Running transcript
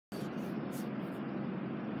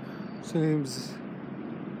Seems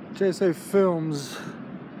JSA Films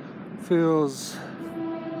feels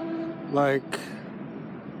like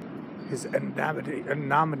his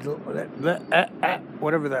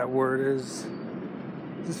whatever that word is.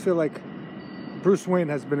 I just feel like Bruce Wayne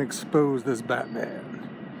has been exposed as Batman.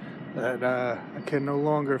 That I can no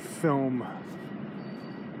longer film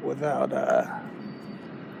without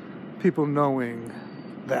people knowing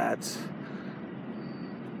that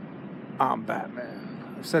I'm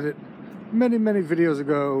Batman. I've said it many videos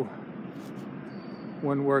ago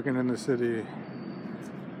when working in the city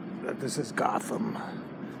that this is Gotham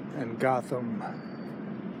and Gotham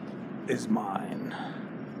is mine.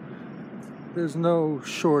 There's no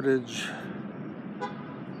shortage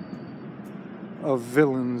of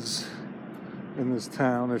villains in this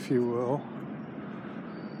town, if you will,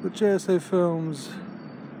 but JSA Films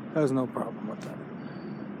has no problem with that.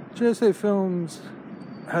 JSA Films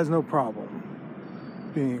has no problem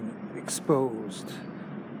being exposed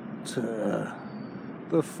to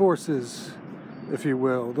the forces, if you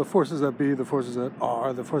will, the forces that be, the forces that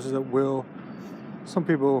are, the forces that will. Some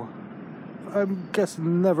people, I guess,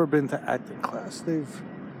 never been to acting class. They've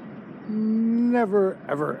never,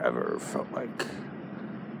 ever felt like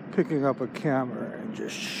picking up a camera and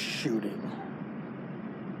just shooting.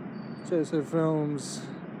 JSA Films,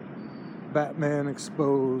 Batman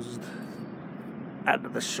exposed, out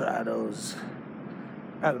of the shadows,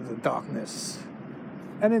 out of the darkness,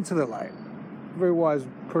 and into the light. A very wise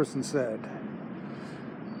person said,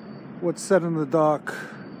 what's set in the dark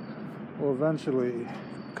will eventually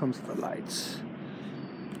come to the light.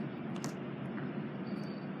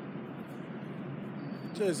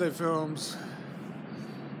 JSA Films,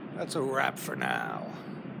 that's a wrap for now.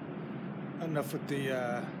 Enough with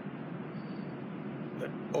the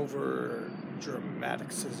over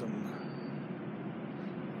dramaticism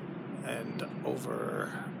and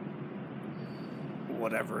over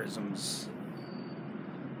whatever isms.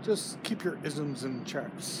 Just keep your isms in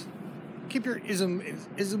checks. Keep your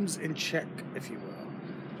isms in check, if you will.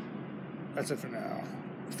 That's it for now.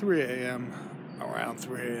 3 a.m. Around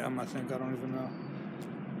 3 a.m. I think. I don't even know.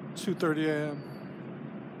 2:30 a.m.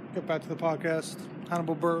 Get back to the podcast.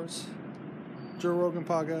 Hannibal Buress, Joe Rogan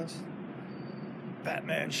podcast.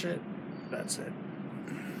 Batman shit. That's it.